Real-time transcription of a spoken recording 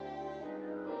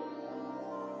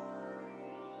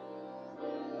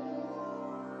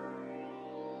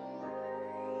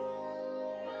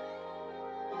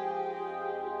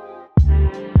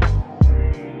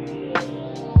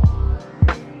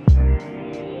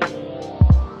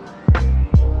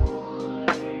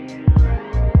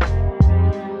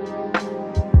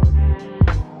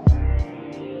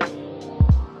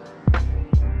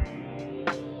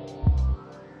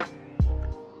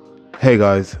Hey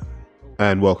guys,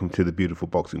 and welcome to the Beautiful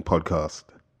Boxing Podcast.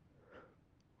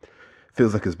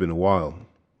 Feels like it's been a while.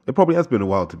 It probably has been a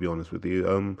while, to be honest with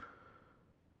you.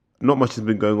 Not much has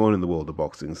been going on in the world of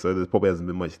boxing, so there probably hasn't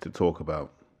been much to talk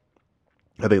about.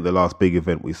 I think the last big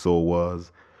event we saw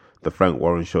was the Frank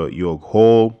Warren show at York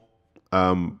Hall.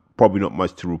 Probably not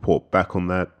much to report back on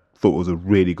that. Thought it was a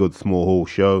really good small hall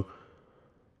show.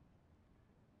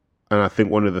 And I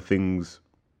think one of the things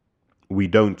we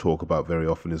don't talk about very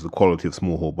often is the quality of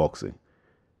small hall boxing.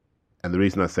 And the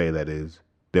reason I say that is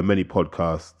there are many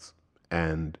podcasts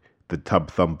and the tub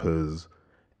thumpers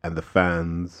and the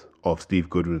fans of Steve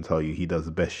Goodwin tell you he does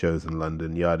the best shows in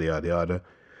London, yada, yada, yada.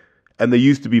 And there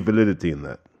used to be validity in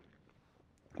that.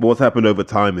 But what's happened over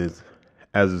time is,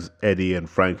 as Eddie and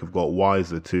Frank have got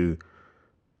wiser to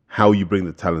how you bring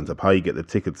the talent up, how you get the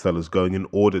ticket sellers going in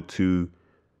order to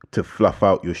fluff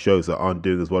out your shows that aren't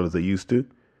doing as well as they used to,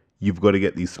 you've got to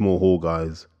get these small hall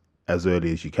guys as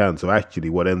early as you can. So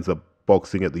actually what ends up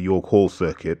boxing at the York Hall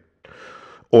circuit,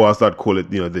 or as I'd call it,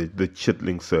 the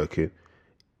Chittling circuit,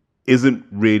 isn't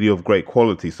really of great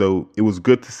quality. So it was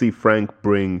good to see Frank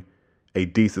bring a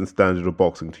decent standard of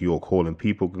boxing to York Hall, and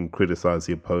people can criticize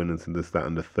the opponents and this, that,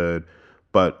 and the third.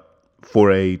 But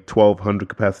for a 1,200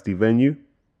 capacity venue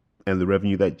and the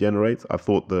revenue that generates, I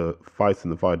thought the fights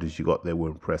and the fighters you got there were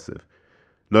impressive.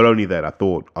 Not only that, I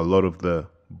thought a lot of the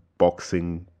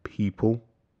boxing people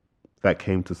that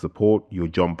came to support, your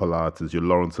John Pilates, your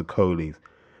Lawrence Okolis,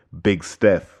 Big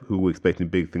Steph, who we're expecting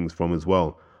big things from as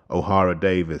well, O'Hara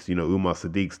Davis, Umar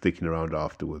Sadiq sticking around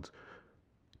afterwards.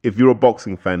 If you're a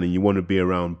boxing fan and you want to be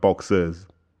around boxers,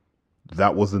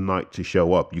 that was the night to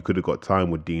show up. You could have got time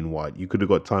with Dean White. You could have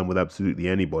got time with absolutely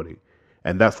anybody.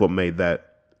 And that's what made that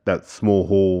small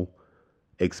hall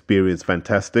experience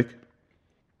fantastic.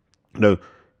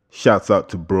 Shouts out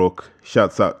to Brooke.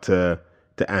 Shouts out to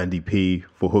Andy P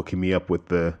for hooking me up with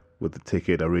the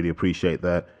ticket. I really appreciate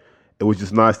that. It was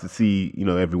just nice to see,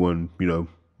 everyone,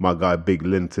 my guy Big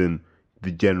Linton,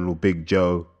 the General Big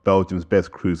Joe, Belgium's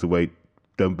best cruiserweight.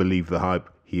 Don't believe the hype.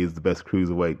 He is the best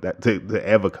cruiserweight that to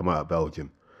ever come out of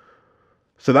Belgium.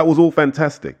 So that was all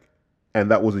fantastic. And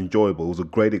that was enjoyable. It was a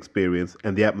great experience.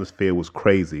 And the atmosphere was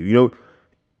crazy.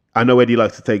 I know Eddie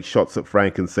likes to take shots at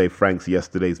Frank and say Frank's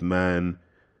yesterday's man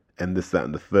and this, that,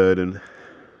 and the third, and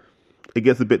it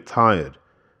gets a bit tired.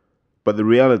 But the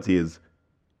reality is,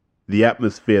 the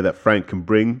atmosphere that Frank can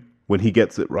bring when he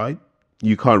gets it right,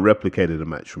 you can't replicate at a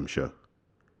Matchroom show.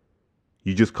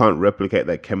 You just can't replicate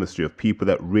that chemistry of people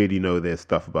that really know their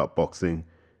stuff about boxing,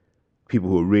 people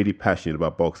who are really passionate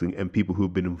about boxing, and people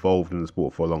who've been involved in the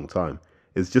sport for a long time.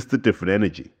 It's just a different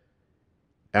energy.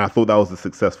 And I thought that was a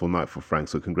successful night for Frank,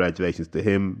 so congratulations to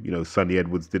him. Sonny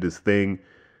Edwards did his thing.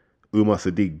 Umar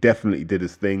Sadiq definitely did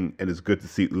his thing, and it's good to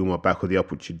see Umar back on the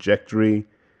upward trajectory.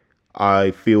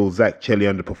 I feel Zach Chelly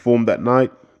underperformed that night,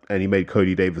 and he made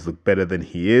Cody Davis look better than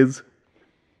he is.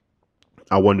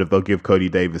 I wonder if they'll give Cody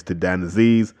Davis to Dan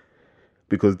Aziz,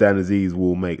 because Dan Aziz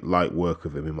will make light work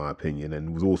of him, in my opinion. And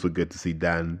it was also good to see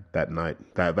Dan that night.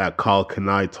 That Carl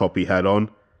Kanai top he had on,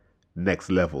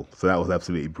 next level. So that was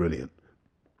absolutely brilliant.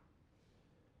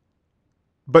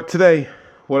 But today,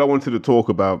 what I wanted to talk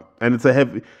about, and it's a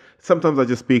heavy... Sometimes I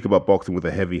just speak about boxing with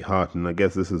a heavy heart, and I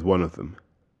guess this is one of them.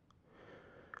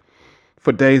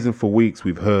 For days and for weeks,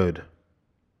 we've heard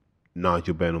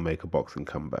Nigel Benn will make a boxing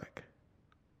comeback.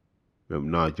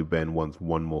 Nigel Benn wants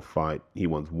one more fight. He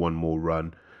wants one more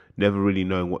run, never really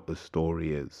knowing what the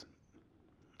story is.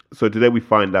 So today we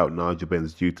find out Nigel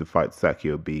Benn's due to fight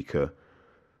Sakio Bika,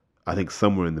 I think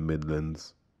somewhere in the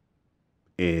Midlands,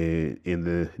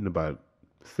 in about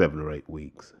 7 or 8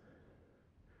 weeks.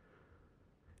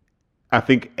 I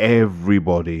think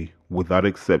everybody, without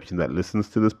exception, that listens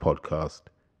to this podcast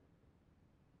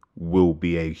will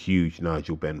be a huge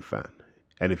Nigel Benn fan.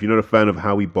 And if you're not a fan of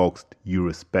how he boxed, you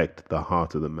respect the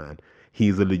heart of the man.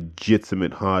 He's a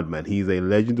legitimate hard man. He's a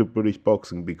legend of British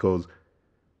boxing because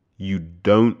you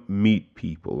don't meet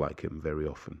people like him very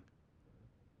often.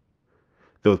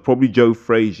 There was probably Joe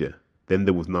Frazier, then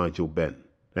there was Nigel Benn.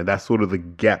 And that's sort of the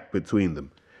gap between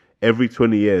them. Every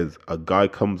 20 years, a guy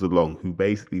comes along who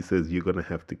basically says, you're going to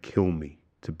have to kill me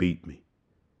to beat me.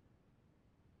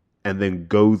 And then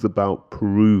goes about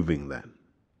proving that.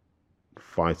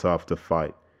 Fight after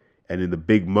fight. And in the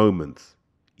big moments,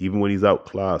 even when he's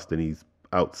outclassed and he's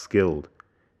outskilled,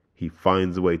 he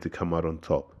finds a way to come out on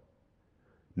top.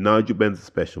 Nigel Benn's a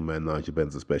special man. Nigel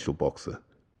Benn's a special boxer.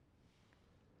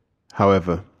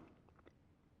 However,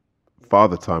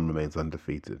 Father Time remains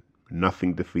undefeated.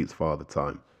 Nothing defeats Father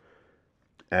Time.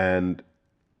 And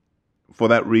for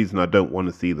that reason, I don't want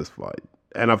to see this fight.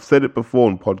 And I've said it before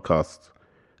on podcasts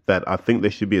that I think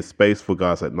there should be a space for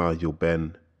guys like Nigel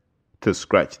Benn to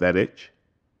scratch that itch.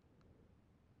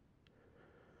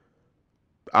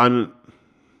 And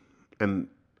I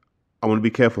want to be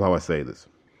careful how I say this.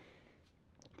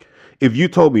 If you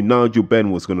told me Nigel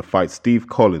Benn was going to fight Steve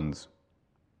Collins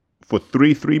for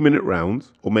 3 3-minute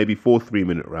rounds, or maybe 4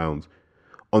 3-minute rounds,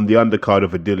 on the undercard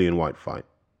of a Dillian White fight,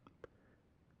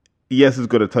 yes, it's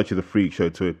got a touch of the freak show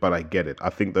to it, but I get it. I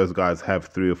think those guys have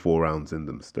 3 or 4 rounds in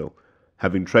them still.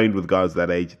 Having trained with guys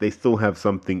that age, they still have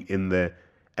something in there,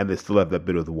 and they still have that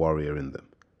bit of the warrior in them.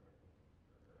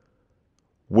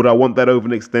 Would I want that over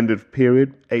an extended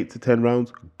period, 8 to 10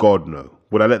 rounds? God, no.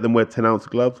 Would I let them wear 10-ounce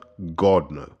gloves? God,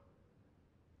 no.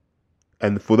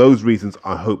 And for those reasons,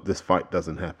 I hope this fight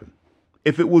doesn't happen.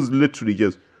 If it was literally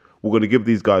just, we're going to give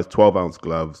these guys 12-ounce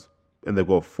gloves, and they've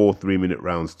got 4 3-minute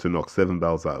rounds to knock 7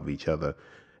 bells out of each other,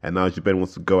 and Nigel Benn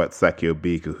wants to go at Sakio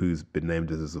Bika, who's been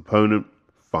named as his opponent,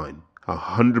 fine.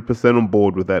 100% on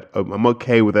board with that. I'm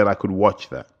okay with that. I could watch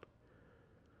that.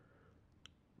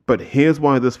 But here's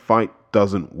why this fight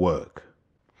doesn't work.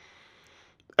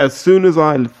 As soon as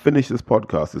I finish this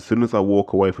podcast, as soon as I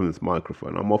walk away from this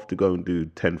microphone, I'm off to go and do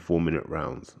 10 4-minute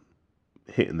rounds,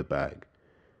 hitting the bag.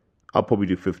 I'll probably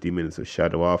do 15 minutes of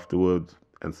shadow afterwards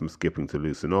and some skipping to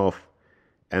loosen off,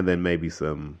 and then maybe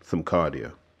some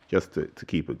cardio just to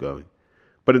keep it going.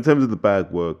 But in terms of the bag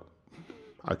work,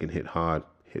 I can hit hard,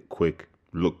 hit quick,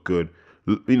 look good.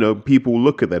 You know, people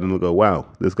look at that and they'll go, wow,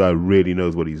 this guy really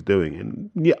knows what he's doing. And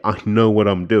yeah, I know what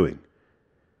I'm doing.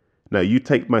 Now, you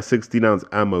take my 16-ounce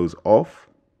ammos off,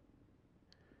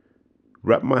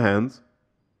 wrap my hands,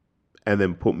 and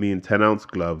then put me in 10-ounce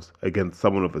gloves against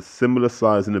someone of a similar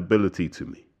size and ability to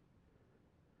me.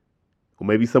 Or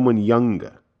maybe someone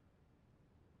younger,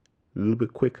 a little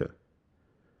bit quicker.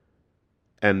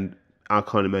 And I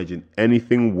can't imagine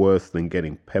anything worse than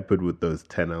getting peppered with those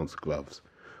 10-ounce gloves.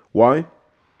 Why?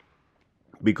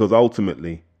 Because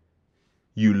ultimately,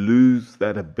 you lose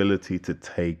that ability to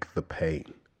take the pain.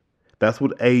 That's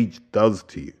what age does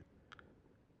to you.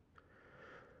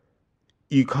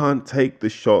 You can't take the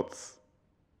shots.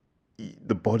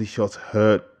 The body shots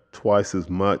hurt twice as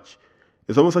much.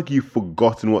 It's almost like you've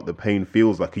forgotten what the pain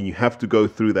feels like, and you have to go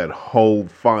through that whole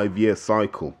 5-year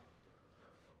cycle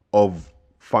of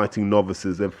fighting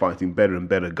novices and fighting better and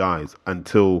better guys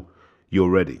until you're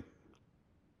ready,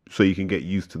 so you can get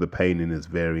used to the pain in its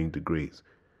varying degrees.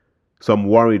 So I'm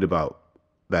worried about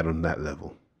that on that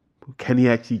level. Can he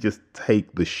actually just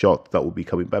take the shots that will be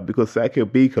coming back? Because Sakio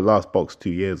Bika last boxed 2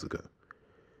 years ago.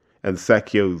 And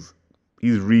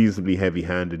he's reasonably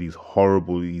heavy-handed. He's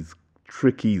horrible. He's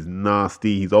tricky. He's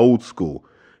nasty. He's old school.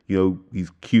 You know,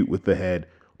 he's cute with the head.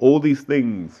 All these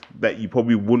things that you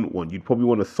probably wouldn't want. You'd probably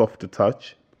want a softer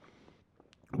touch.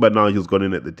 But Nigel's gone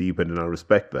in at the deep end, and I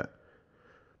respect that.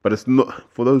 But it's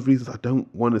not, for those reasons, I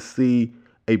don't want to see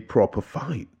a proper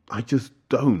fight. I just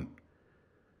don't.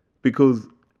 Because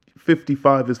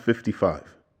 55 is 55.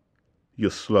 You're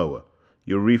slower.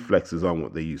 Your reflexes aren't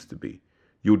what they used to be.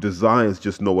 Your desires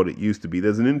just not what it used to be.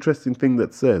 There's an interesting thing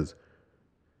that says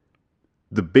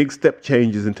the big step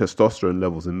changes in testosterone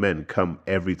levels in men come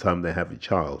every time they have a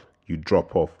child. You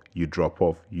drop off, you drop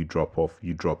off, you drop off,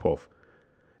 you drop off.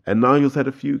 And Nigel's had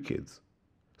a few kids.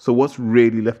 So what's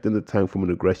really left in the tank from an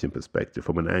aggression perspective,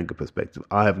 from an anger perspective?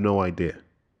 I have no idea.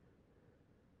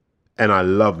 And I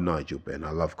love Nigel Benn. I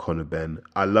love Conor Benn.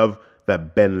 I love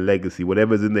that Benn legacy.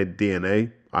 Whatever's in their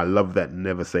DNA, I love that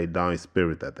never say die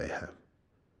spirit that they have.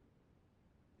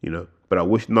 You know, but I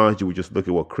wish Nigel would just look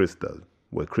at what Chris does,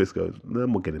 where Chris goes, no,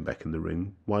 I'm not getting back in the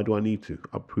ring. Why do I need to?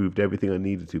 I proved everything I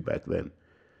needed to back then.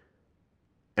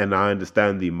 And I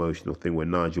understand the emotional thing where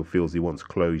Nigel feels he wants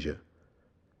closure.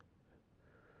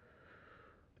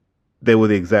 They were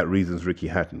the exact reasons Ricky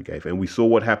Hatton gave. And we saw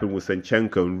what happened with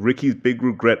Senchenko. And Ricky's big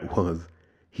regret was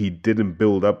he didn't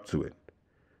build up to it.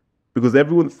 Because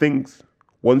everyone thinks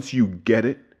once you get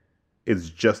it, it's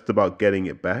just about getting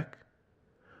it back.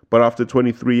 But after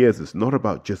 23 years, it's not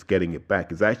about just getting it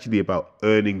back. It's actually about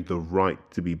earning the right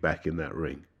to be back in that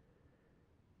ring.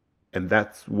 And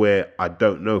that's where I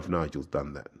don't know if Nigel's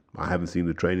done that. I haven't seen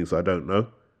the training, so I don't know.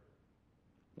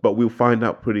 But we'll find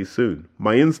out pretty soon.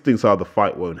 My instincts are the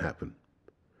fight won't happen.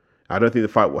 I don't think the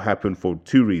fight will happen for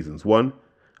 2 reasons. One,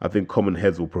 I think common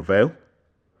heads will prevail.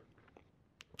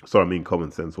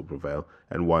 Common sense will prevail.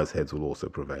 And wise heads will also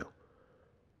prevail.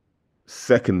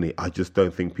 Secondly, I just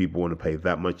don't think people want to pay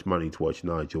that much money to watch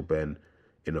Nigel Benn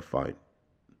in a fight,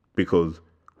 because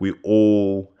we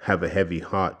all have a heavy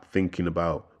heart thinking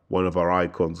about one of our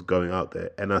icons going out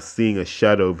there and us seeing a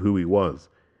shadow of who he was.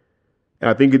 And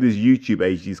I think in this YouTube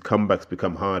age, these comebacks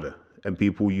become harder, and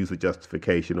people use the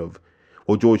justification of,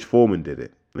 well, George Foreman did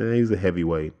it. He's a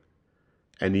heavyweight,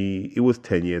 and it was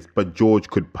 10 years, but George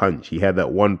could punch. He had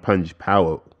that one punch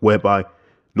power whereby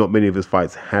not many of his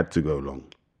fights had to go long.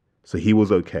 So he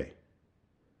was okay.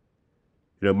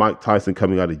 You know, Mike Tyson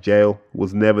coming out of jail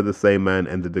was never the same man,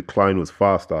 and the decline was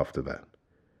fast after that.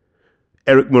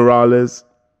 Erik Morales,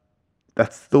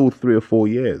 that's still 3 or 4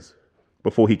 years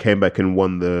before he came back and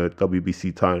won the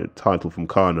WBC title from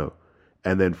Kano,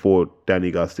 and then fought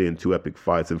Danny Garcia in 2 epic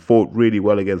fights and fought really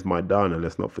well against Maidana,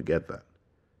 let's not forget that.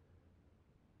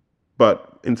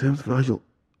 But in terms of Nigel,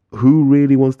 who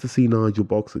really wants to see Nigel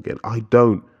box again? I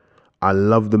don't. I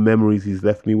love the memories he's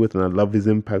left me with, and I love his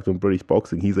impact on British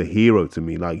boxing. He's a hero to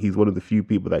me. Like, he's one of the few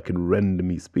people that can render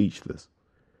me speechless.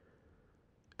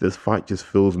 This fight just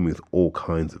fills me with all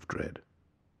kinds of dread.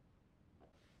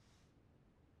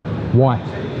 Why?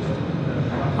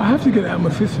 I have to get it out of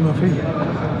my system, I think.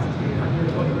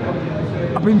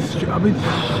 I've been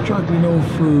struggling all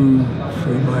through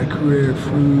my career,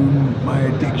 through my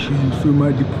addiction, through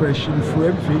my depression, through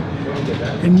everything.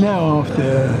 And now,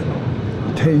 after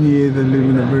 10 years of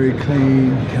living a very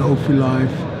clean, healthy life,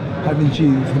 having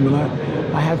Jesus in my life,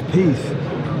 I have peace.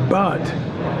 But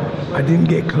I didn't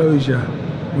get closure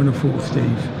when I fought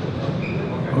Steve.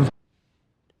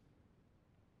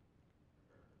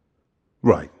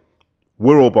 Right.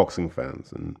 We're all boxing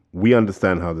fans, and we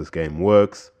understand how this game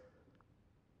works.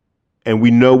 And we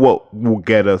know what will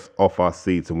get us off our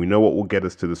seats, and we know what will get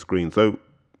us to the screen. So,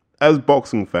 as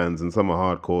boxing fans, and some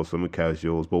are hardcore, some are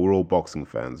casuals, but we're all boxing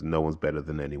fans, and no one's better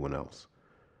than anyone else.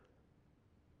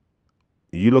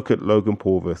 You look at Logan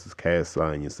Paul versus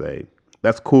KSI and you say,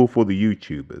 that's cool for the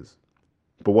YouTubers,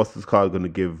 but what's this card going to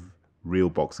give real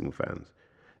boxing fans?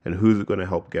 And who's it going to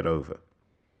help get over?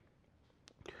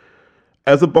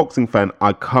 As a boxing fan,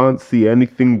 I can't see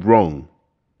anything wrong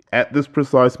at this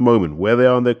precise moment where they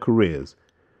are in their careers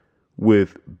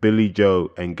with Billy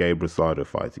Joe and Gabe Rosado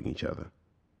fighting each other.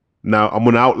 Now, I'm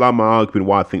going to outline my argument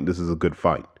why I think this is a good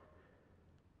fight.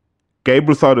 Gabe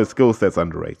Rosado's skill set's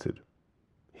underrated.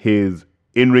 His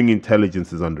in-ring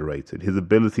intelligence is underrated. His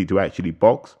ability to actually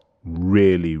box,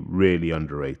 really, really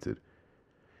underrated.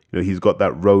 You know, he's got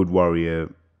that Road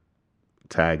Warrior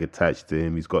tag attached to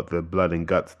him. He's got the Blood and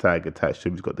Guts tag attached to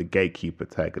him. He's got the Gatekeeper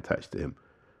tag attached to him.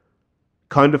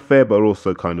 Kind of fair, but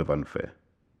also kind of unfair.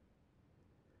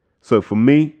 So for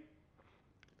me,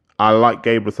 I like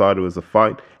Gabe Rosado as a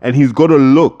fight, and he's got a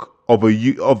look of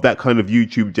that kind of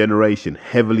YouTube generation,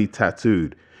 heavily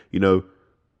tattooed. You know,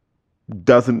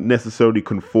 doesn't necessarily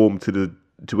conform to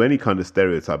any kind of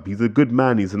stereotype. He's a good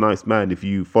man. He's a nice man. If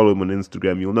you follow him on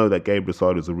Instagram, you'll know that Gabe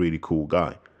Rosado is a really cool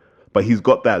guy. But he's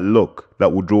got that look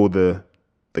that will draw the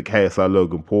KSI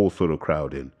Logan Paul sort of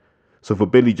crowd in. So for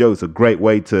Billy Joe, it's a great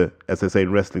way to, as they say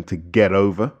in wrestling, to get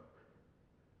over.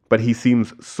 But he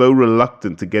seems so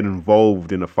reluctant to get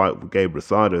involved in a fight with Gabe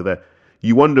Rosado that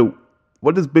you wonder,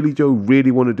 what does Billy Joe really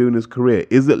want to do in his career?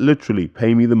 Is it literally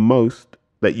pay me the most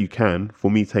that you can for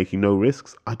me taking no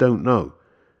risks? I don't know.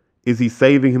 Is he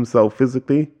saving himself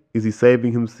physically? Is he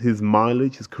saving his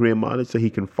mileage, his career mileage, so he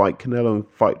can fight Canelo and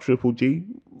fight Triple G?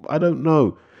 I don't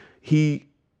know. He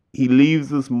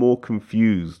leaves us more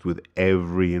confused with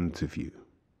every interview.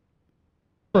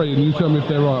 You tell me if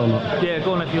they're right or not. Yeah,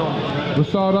 go on if you want.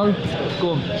 Rosado,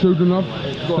 Go on. Chudinov,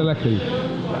 Selecki.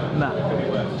 Nah.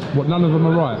 What, none of them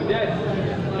are right?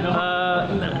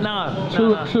 No.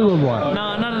 Two are right.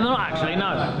 No, not actually,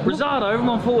 no. Rosado,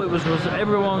 everyone thought it was,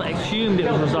 everyone assumed it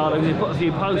was Rosado because he put a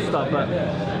few posts up, but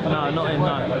no, not him,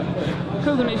 no.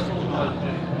 Coogan is,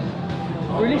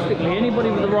 realistically,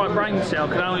 anybody with the right brain cell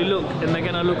can only look, and they're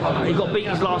going to look, he got beat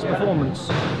his last performance.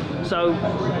 So,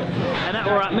 and that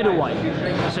we're at middleweight.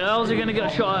 So how's he going to get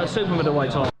a shot at a super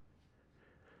middleweight title?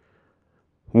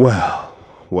 Well.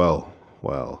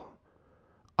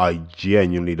 I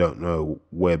genuinely don't know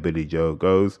where Billy Joe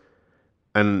goes.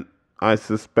 And I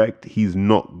suspect he's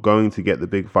not going to get the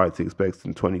big fights he expects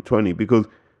in 2020 because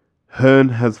Hearn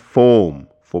has form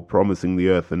for promising the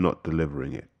earth and not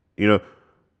delivering it. You know,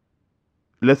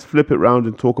 let's flip it around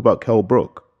and talk about Kell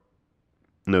Brook.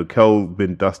 You know, Kell's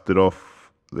been dusted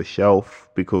off the shelf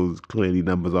because clearly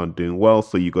numbers aren't doing well,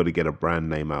 so you got to get a brand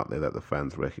name out there that the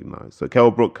fans recognize. So Kell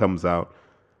Brook comes out,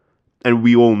 and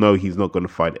we all know he's not going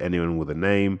to fight anyone with a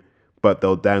name, but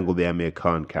they'll dangle the Amir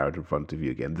Khan carrot in front of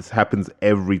you again. This happens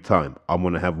every time. I'm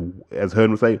going to have, as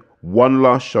Hearn would say, one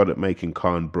last shot at making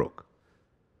Khan Brook.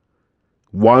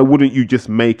 Why wouldn't you just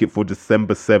make it for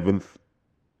December 7th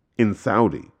in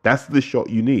Saudi? That's the shot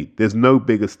you need. There's no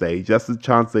bigger stage. That's the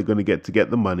chance they're going to get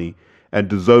the money. And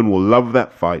DAZN will love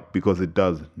that fight because it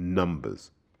does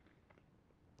numbers.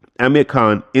 Amir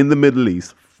Khan in the Middle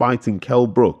East fighting Kell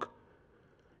Brook,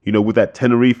 with that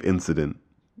Tenerife incident,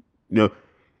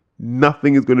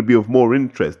 nothing is going to be of more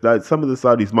interest. Like, some of the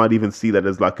Saudis might even see that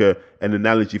as like an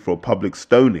analogy for a public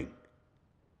stoning.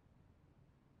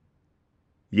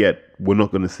 Yet, we're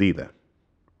not going to see that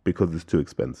because it's too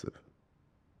expensive.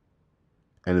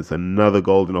 And it's another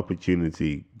golden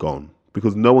opportunity gone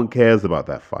because no one cares about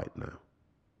that fight now.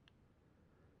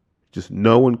 Just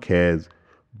no one cares.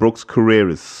 Brook's career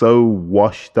is so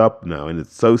washed up now, and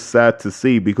it's so sad to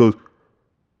see because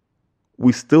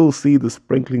we still see the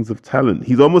sprinklings of talent.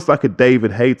 He's almost like a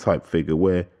David Haye type figure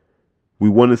where we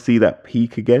want to see that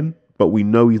peak again, but we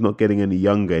know he's not getting any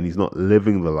younger and he's not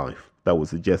living the life that would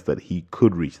suggest that he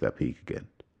could reach that peak again.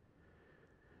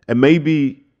 And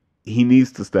maybe he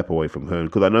needs to step away from Hearn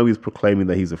because I know he's proclaiming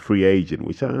that he's a free agent,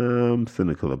 which I'm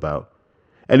cynical about.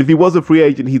 And if he was a free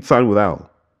agent, he'd sign with Al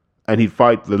and he'd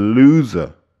fight the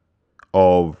loser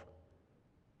of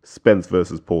Spence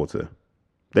versus Porter.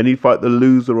 Then he'd fight the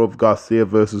loser of Garcia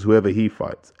versus whoever he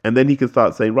fights. And then he can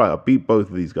start saying, right, I'll beat both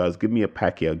of these guys. Give me a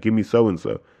Pacquiao. Give me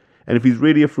so-and-so. And if he's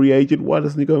really a free agent, why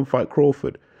doesn't he go and fight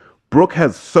Crawford? Brook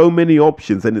has so many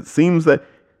options, and it seems that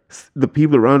the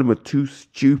people around him are too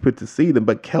stupid to see them.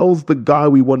 But Kell's the guy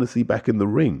we want to see back in the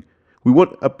ring. We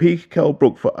want a peak Kell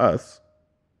Brook for us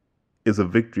is a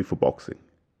victory for boxing.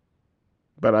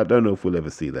 But I don't know if we'll ever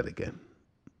see that again.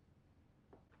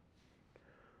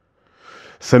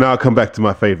 So now I'll come back to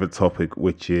my favorite topic,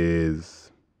 which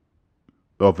is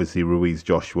obviously Ruiz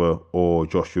Joshua or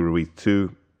Joshua Ruiz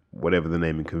 2, whatever the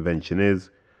naming convention is.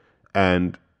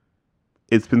 And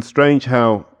it's been strange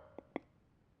how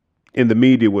in the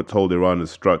media we're told Iran has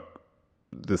struck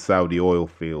the Saudi oil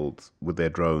fields with their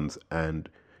drones and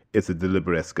it's a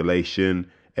deliberate escalation.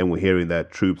 And we're hearing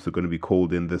that troops are going to be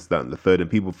called in, this, that, and the third.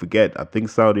 And people forget, I think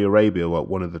Saudi Arabia are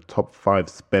one of the top 5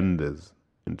 spenders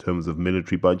in terms of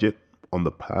military budget on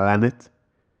the planet.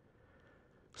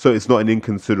 So it's not an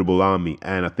inconsiderable army.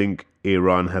 And I think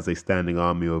Iran has a standing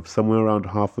army of somewhere around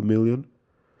 500,000.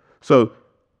 So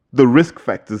the risk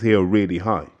factors here are really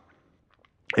high.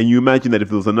 And you imagine that if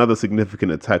there was another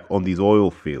significant attack on these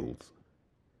oil fields,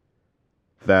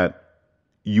 that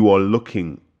you are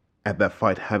looking at that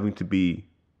fight having to be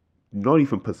not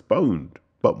even postponed,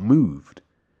 but moved,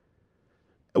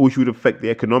 which would affect the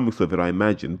economics of it, I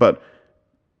imagine. But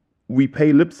we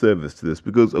pay lip service to this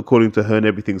because according to Hearn,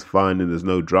 everything's fine and there's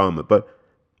no drama. But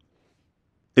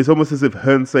it's almost as if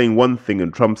Hearn's saying one thing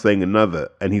and Trump's saying another,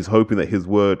 and he's hoping that his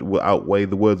word will outweigh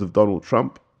the words of Donald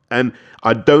Trump. And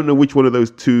I don't know which one of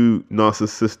those two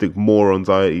narcissistic morons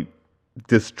I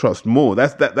distrust more.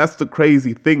 That's the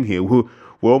crazy thing here. We're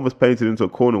almost painted into a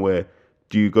corner where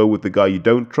do you go with the guy you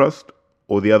don't trust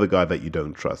or the other guy that you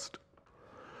don't trust?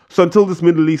 So until this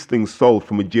Middle East thing's solved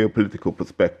from a geopolitical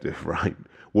perspective, right,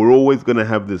 we're always going to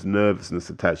have this nervousness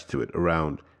attached to it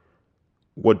around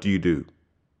what do you do?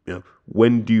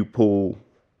 When do you pull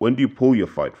your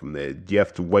fight from there? Do you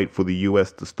have to wait for the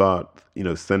US to start,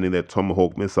 sending their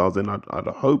Tomahawk missiles in? I'd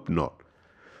hope not.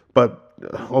 But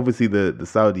obviously the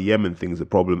Saudi-Yemen thing is a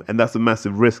problem, and that's a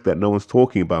massive risk that no one's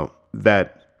talking about,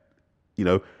 that,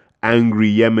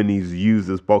 angry Yemenis use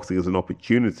this boxing as an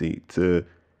opportunity to,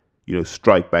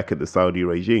 strike back at the Saudi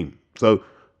regime. So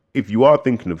if you are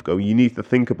thinking of going, you need to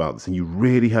think about this, and you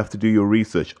really have to do your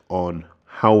research on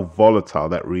how volatile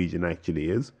that region actually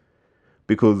is,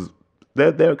 because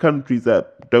there are countries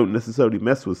that don't necessarily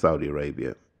mess with Saudi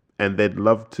Arabia, and they'd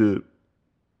love to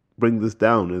bring this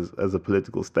down as a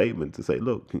political statement to say,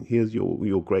 look, here's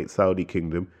your great Saudi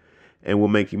kingdom, and we're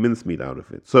making mincemeat out of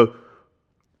it. So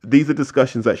these are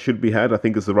discussions that should be had. I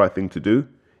think it's the right thing to do,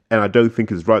 and I don't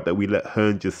think it's right that we let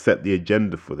Hearn just set the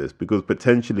agenda for this, because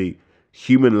potentially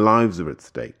human lives are at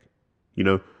stake.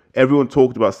 Everyone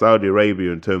talked about Saudi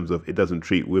Arabia in terms of it doesn't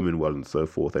treat women well and so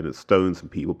forth, and it stones some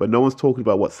people, but no one's talking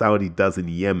about what Saudi does in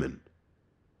Yemen.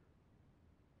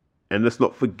 And let's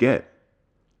not forget,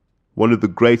 one of the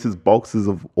greatest boxers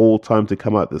of all time to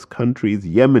come out this country is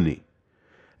Yemeni.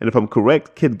 And if I'm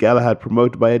correct, Kid Galahad,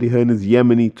 promoted by Eddie Hearn, is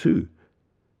Yemeni too.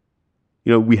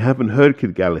 We haven't heard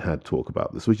Kid Galahad talk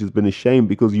about this, which has been a shame,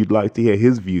 because you'd like to hear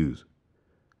his views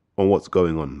on what's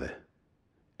going on there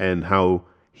and how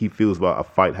he feels about a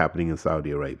fight happening in Saudi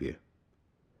Arabia.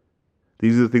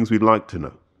 These are the things we'd like to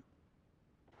know.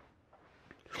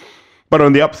 But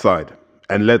on the upside,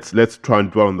 and let's try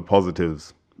and dwell on the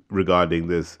positives regarding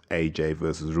this AJ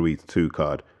versus Ruiz 2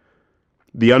 card.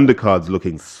 The undercard's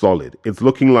looking solid. It's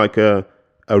looking like a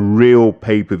a real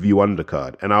pay-per-view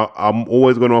undercard. And I'm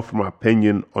always going to offer my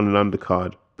opinion on an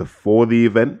undercard before the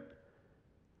event,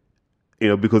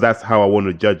 because that's how I want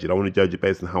to judge it. I want to judge it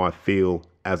based on how I feel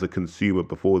as a consumer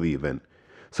before the event.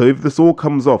 So if this all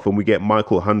comes off and we get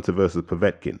Michael Hunter versus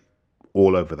Povetkin,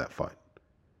 all over that fight.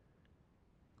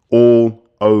 All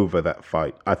over that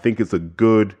fight. I think it's a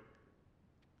good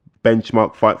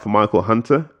benchmark fight for Michael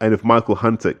Hunter. And if Michael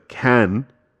Hunter can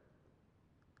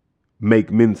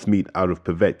make mincemeat out of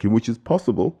Povetkin, which is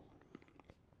possible,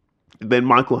 then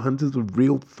Michael Hunter's a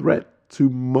real threat to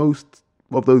most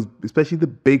of those, especially the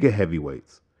bigger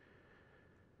heavyweights.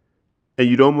 And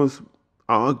you'd almost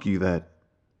argue that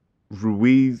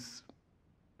Ruiz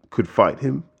could fight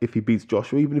him if he beats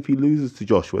Joshua. Even if he loses to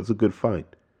Joshua, it's a good fight.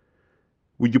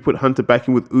 Would you put Hunter back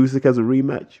in with Usyk as a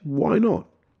rematch? Why not?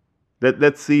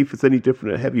 Let's see if it's any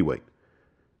different at heavyweight.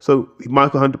 So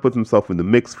Michael Hunter puts himself in the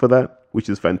mix for that, which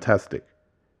is fantastic.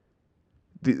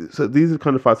 So these are the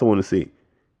kind of fights I want to see.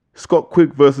 Scott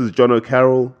Quigg versus John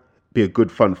O'Carroll, be a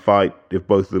good fun fight if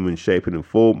both of them are in shape and in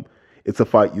form. It's a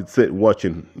fight you'd sit and watch,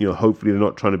 and hopefully they're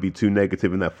not trying to be too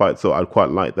negative in that fight. So I'd quite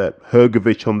like that.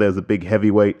 Hrgovic on there as a big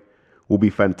heavyweight will be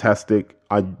fantastic.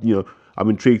 I'm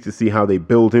intrigued to see how they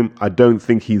build him. I don't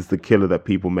think he's the killer that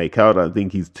people make out. I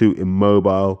think he's too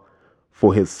immobile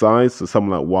for his size. So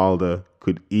someone like Wilder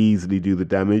could easily do the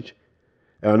damage.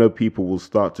 And I know people will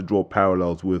start to draw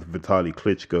parallels with Vitaly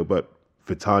Klitschko, but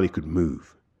Vitaly could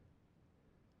move.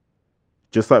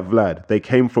 Just like Vlad, they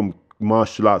came from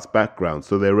martial arts background,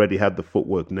 so they already had the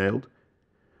footwork nailed.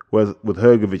 Whereas with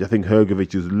Hrgovic, I think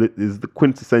Hrgovic is the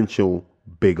quintessential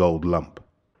big old lump.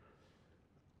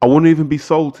 I wouldn't even be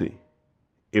salty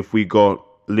if we got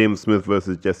Liam Smith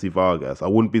versus Jesse Vargas. I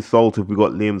wouldn't be salty if we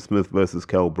got Liam Smith versus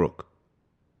Kell Brook.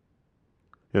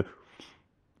 Yeah.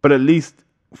 But at least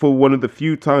for one of the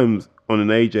few times on an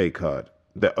AJ card,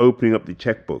 they're opening up the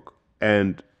checkbook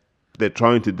and they're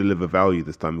trying to deliver value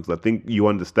this time, because I think you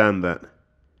understand that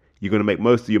you're going to make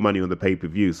most of your money on the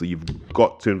pay-per-view, so you've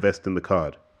got to invest in the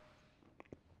card.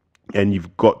 And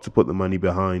you've got to put the money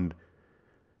behind,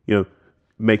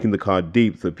 making the card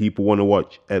deep so people want to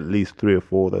watch at least 3 or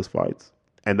 4 of those fights.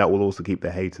 And that will also keep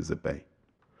the haters at bay.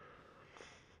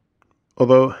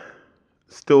 Although,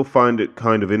 still find it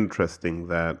kind of interesting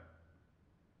that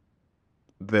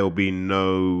there'll be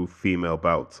no female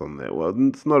bouts on there. Well,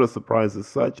 it's not a surprise as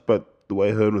such, but the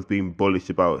way Hearn was being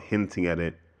bullish about hinting at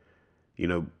it,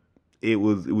 it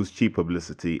was cheap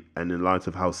publicity. And in light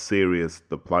of how serious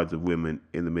the plight of women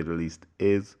in the Middle East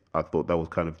is, I thought that was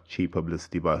kind of cheap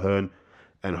publicity by Hearn.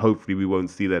 And hopefully we won't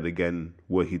see that again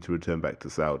were he to return back to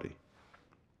Saudi.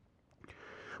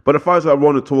 But a fight I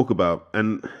want to talk about,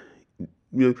 and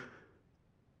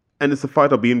it's a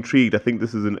fight I'll be intrigued. I think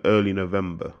this is in early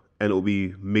November. And it will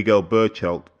be Miguel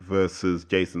Berchelt versus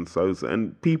Jason Sosa.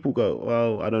 And people go,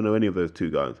 well, I don't know any of those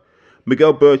two guys.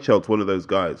 Miguel Berchelt's one of those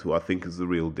guys who I think is the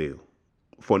real deal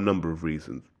for a number of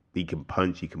reasons. He can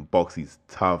punch, he can box, he's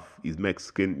tough, he's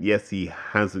Mexican. Yes, he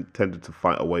hasn't tended to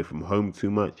fight away from home too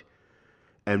much.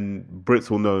 And Brits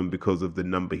will know him because of the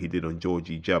number he did on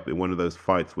Georgie Jupp in one of those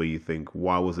fights where you think,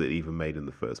 why was it even made in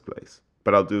the first place?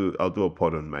 But I'll do a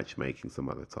pod on matchmaking some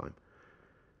other time.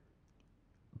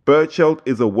 Berchelt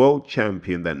is a world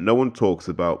champion that no one talks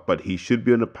about, but he should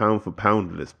be on a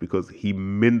pound-for-pound list because he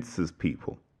minces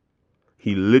people.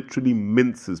 He literally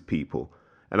minces people.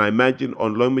 And I imagine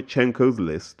on Lomachenko's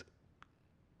list,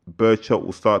 Berchelt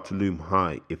will start to loom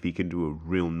high if he can do a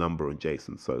real number on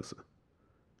Jason Sosa.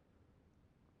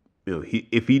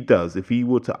 If he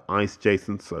were to ice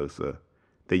Jason Sosa,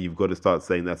 then you've got to start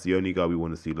saying that's the only guy we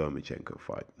want to see Lomachenko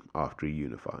fight after he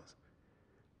unifies.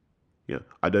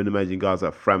 I don't imagine guys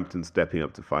like Frampton stepping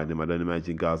up to fight him. I don't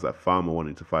imagine guys like Farmer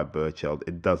wanting to fight Berchelt.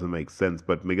 It doesn't make sense.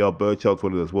 But Miguel Berchelt's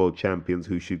one of those world champions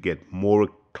who should get more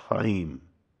acclaim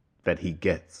that he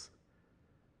gets.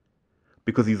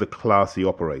 Because he's a classy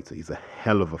operator. He's a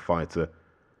hell of a fighter.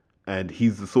 And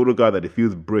he's the sort of guy that if he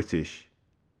was British,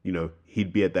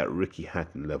 he'd be at that Ricky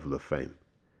Hatton level of fame.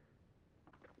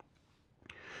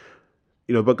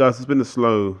 But guys, it's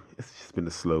just been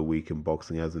a slow week in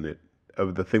boxing, hasn't it?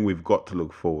 The thing we've got to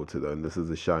look forward to, though, and this is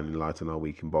a shining light on our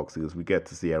week in boxing, is we get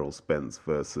to see Errol Spence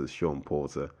versus Sean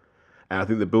Porter. And I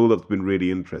think the build-up's been really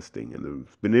interesting, and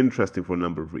it's been interesting for a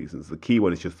number of reasons. The key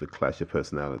one is just the clash of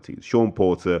personalities. Sean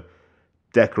Porter,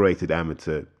 decorated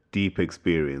amateur, deep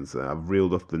experience. I've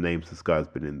reeled off the names this guy's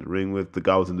been in the ring with. The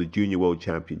guy was in the Junior World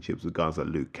Championships with guys like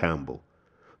Luke Campbell.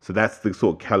 So that's the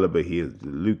sort of caliber he is.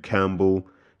 Luke Campbell,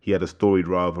 he had a storied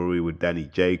rivalry with Danny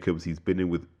Jacobs. He's been in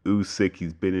with Usyk.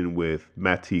 He's been in with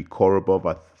Matej Korobov,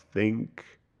 I think.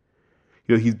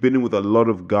 he's been in with a lot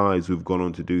of guys who've gone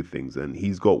on to do things, and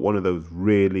he's got one of those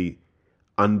really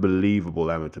unbelievable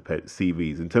amateur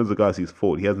CVs. In terms of guys he's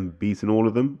fought, he hasn't beaten all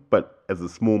of them, but as a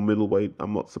small middleweight,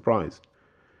 I'm not surprised.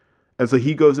 And so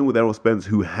he goes in with Errol Spence,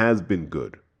 who has been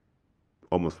good,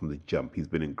 almost from the jump. He's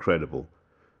been incredible.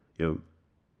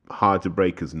 Hard to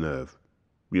break his nerve.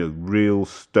 Real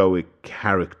stoic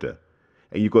character.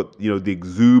 And you've got, the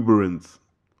exuberance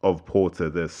of Porter,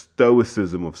 the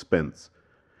stoicism of Spence.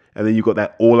 And then you've got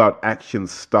that all-out action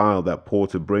style that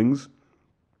Porter brings,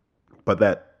 but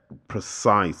that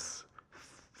precise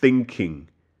thinking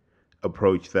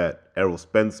approach that Errol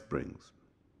Spence brings.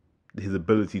 His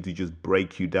ability to just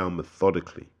break you down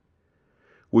methodically,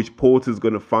 which Porter's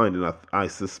going to find. And I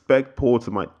suspect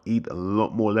Porter might eat a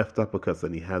lot more left uppercuts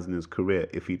than he has in his career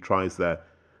if he tries that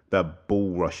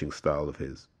bull rushing style of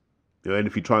his. And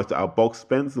if he tries to outbox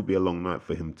Spence, it'll be a long night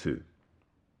for him too.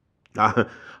 I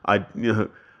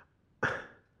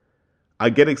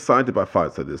get excited by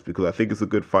fights like this because I think it's a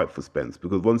good fight for Spence.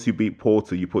 Because once you beat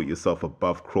Porter, you put yourself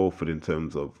above Crawford in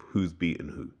terms of who's beaten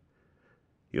who.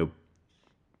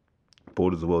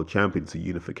 Porter's a world champion. It's a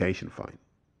unification fight.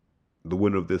 The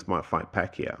winner of this might fight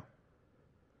Pacquiao,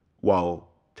 while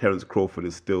Terence Crawford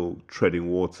is still treading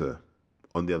water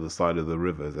on the other side of the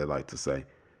river, as they like to say.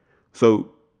 So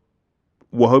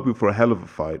we're hoping for a hell of a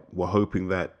fight. We're hoping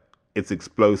that it's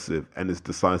explosive and it's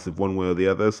decisive one way or the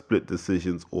other. Split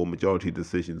decisions or majority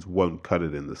decisions won't cut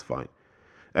it in this fight.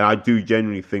 And I do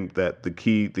genuinely think that the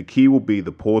key will be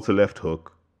the Porter left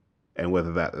hook and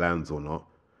whether that lands or not,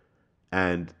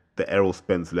 and the Errol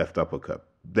Spence left uppercut.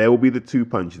 There will be the two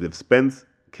punches. If Spence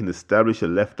can establish a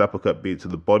left uppercut, be it to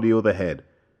the body or the head,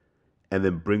 and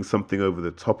then bring something over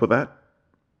the top of that,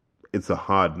 it's a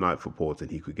hard night for Porter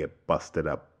and he could get busted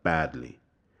up badly.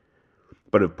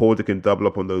 But if Porter can double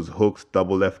up on those hooks,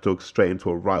 double left hooks, straight into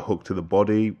a right hook to the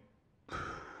body,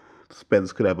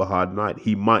 Spence could have a hard night.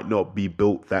 He might not be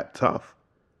built that tough,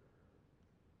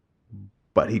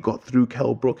 but he got through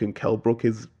Kell Brook, and Kell Brook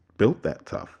is built that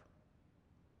tough.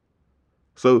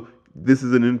 So this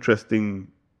is an interesting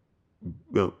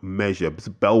measure. It's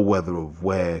a bellwether of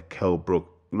where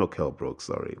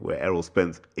where Errol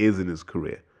Spence is in his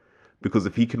career. Because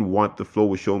if he can wipe the floor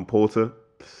with Sean Porter,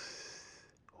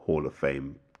 Hall of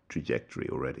Fame trajectory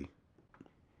already.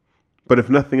 But if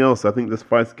nothing else, I think this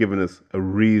fight's given us a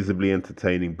reasonably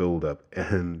entertaining build-up.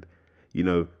 And,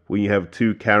 when you have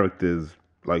two characters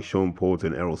like Sean Porter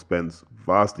and Errol Spence,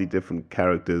 vastly different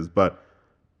characters, but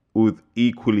with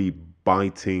equally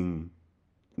biting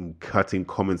and cutting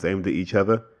comments aimed at each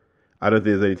other, I don't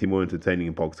think there's anything more entertaining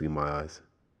in boxing in my eyes.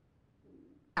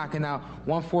 Knocking out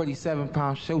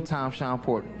 147-pound Showtime Sean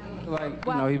Porter.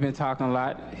 He's been talking a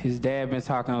lot. His dad been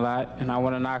talking a lot, and I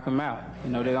want to knock him out.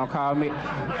 They're going to call me,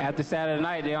 after Saturday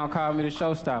night, they're going to call me the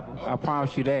showstopper. I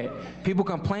promise you that. People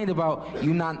complained about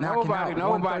you not knocking out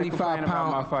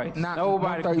 135-pound, not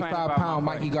 135-pound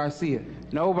Mikey Garcia.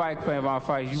 Nobody complained about my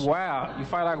fights. You wild. You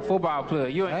fight like a football player.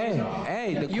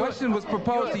 The question was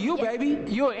proposed to you, baby.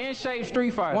 You're an in-shape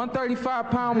street fighter.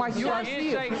 135-pound Mikey Garcia.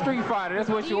 You're an in-shape street fighter. That's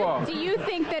what you are. Do you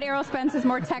think that Errol Spence is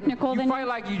more technical than you? You fight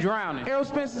like you drowning. Errol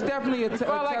Spence is definitely you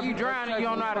fight like you drowning. You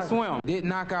don't know how to swim. Did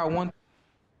knock out one.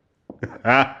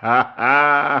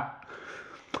 That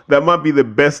might be the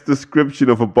best description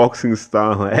of a boxing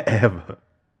style ever.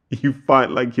 You fight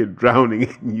like you're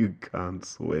drowning and you can't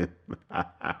swim.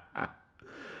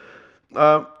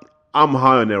 I'm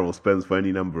high on Errol Spence for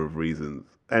any number of reasons.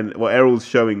 And what Errol's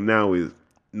showing now is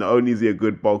not only is he a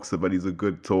good boxer, but he's a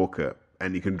good talker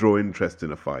and he can draw interest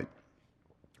in a fight.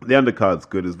 The undercard's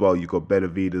good as well. You've got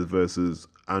Benavidez versus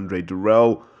Andre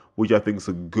Durrell, which I think is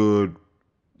a good,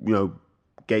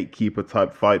 gatekeeper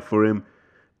type fight for him.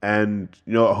 And,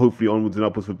 hopefully onwards and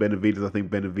upwards for Benavidez. I think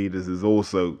Benavidez is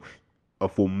also a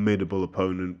formidable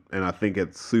opponent. And I think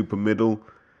at super middle,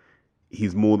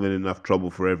 he's more than enough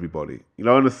trouble for everybody.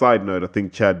 On a side note, I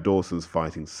think Chad Dawson's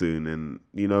fighting soon. And,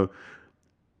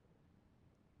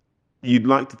 you'd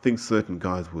like to think certain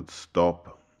guys would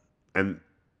stop. And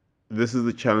this is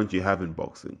the challenge you have in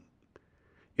boxing.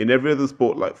 In every other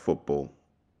sport like football,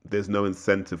 there's no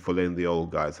incentive for letting the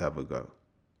old guys have a go.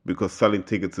 Because selling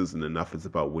tickets isn't enough, it's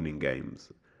about winning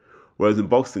games. Whereas in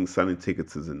boxing, selling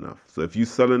tickets is enough. So if you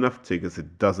sell enough tickets,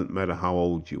 it doesn't matter how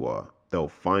old you are. They'll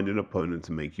find an opponent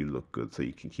to make you look good so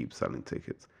you can keep selling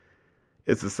tickets.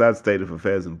 It's a sad state of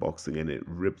affairs in boxing and it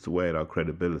rips away at our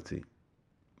credibility.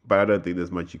 But I don't think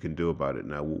there's much you can do about it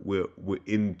now. We're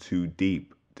in too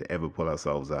deep to ever pull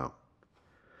ourselves out.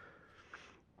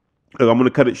 Look, I'm going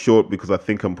to cut it short because I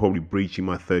think I'm probably breaching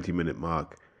my 30-minute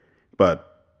mark.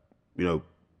 But,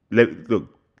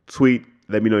 tweet,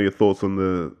 let me know your thoughts on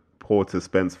the Porter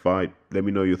Spence fight. Let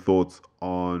me know your thoughts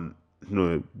on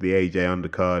the AJ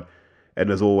undercard. And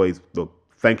as always, look,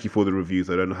 thank you for the reviews.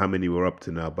 I don't know how many we're up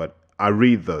to now, but I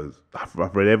read those. I've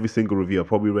read every single review. I've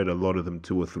probably read a lot of them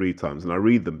 2 or 3 times. And I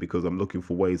read them because I'm looking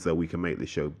for ways that we can make the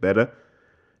show better.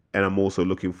 And I'm also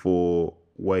looking for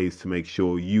ways to make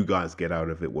sure you guys get out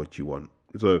of it what you want.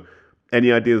 So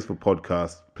any ideas for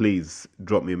podcasts, please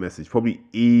drop me a message. Probably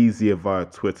easier via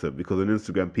Twitter, because on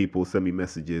Instagram, people send me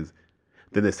messages.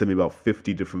 Then they send me about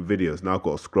 50 different videos. Now I've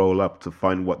got to scroll up to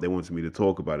find what they wanted me to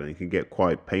talk about, and it can get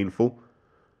quite painful.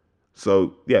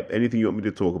 So, yeah, anything you want me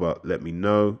to talk about, let me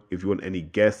know. If you want any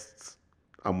guests,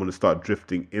 I'm going to start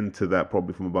drifting into that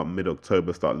probably from about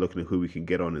mid-October, start looking at who we can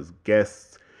get on as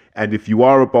guests. And if you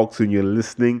are a boxer and you're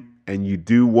listening and you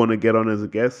do want to get on as a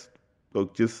guest,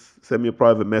 look, just send me a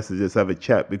private message. Let's have a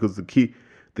chat, because the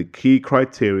key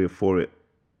criteria for it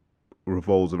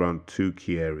revolves around 2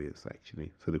 key areas,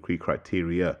 actually. So the key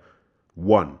criteria: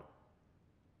 1,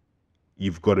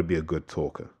 you've got to be a good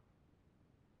talker.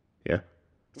 Yeah?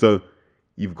 So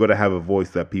you've got to have a voice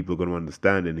that people are going to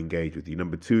understand and engage with you.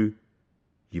 Number 2,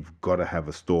 you've got to have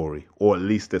a story, or at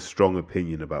least a strong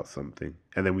opinion about something.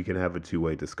 And then we can have a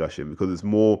 2-way discussion, because it's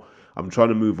more, I'm trying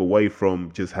to move away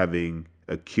from just having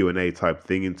a Q&A type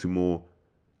thing into more,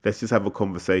 let's just have a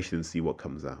conversation and see what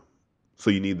comes out. So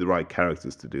you need the right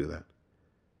characters to do that.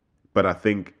 But I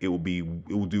think it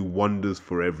will do wonders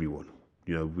for everyone.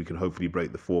 We can hopefully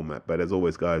break the format. But as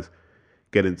always, guys,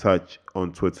 get in touch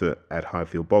on Twitter at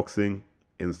Highfield Boxing,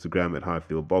 Instagram at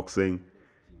Highfield Boxing,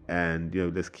 and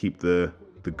let's keep the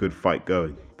good fight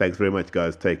going. Thanks very much,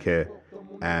 guys. Take care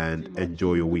and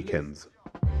enjoy your weekends.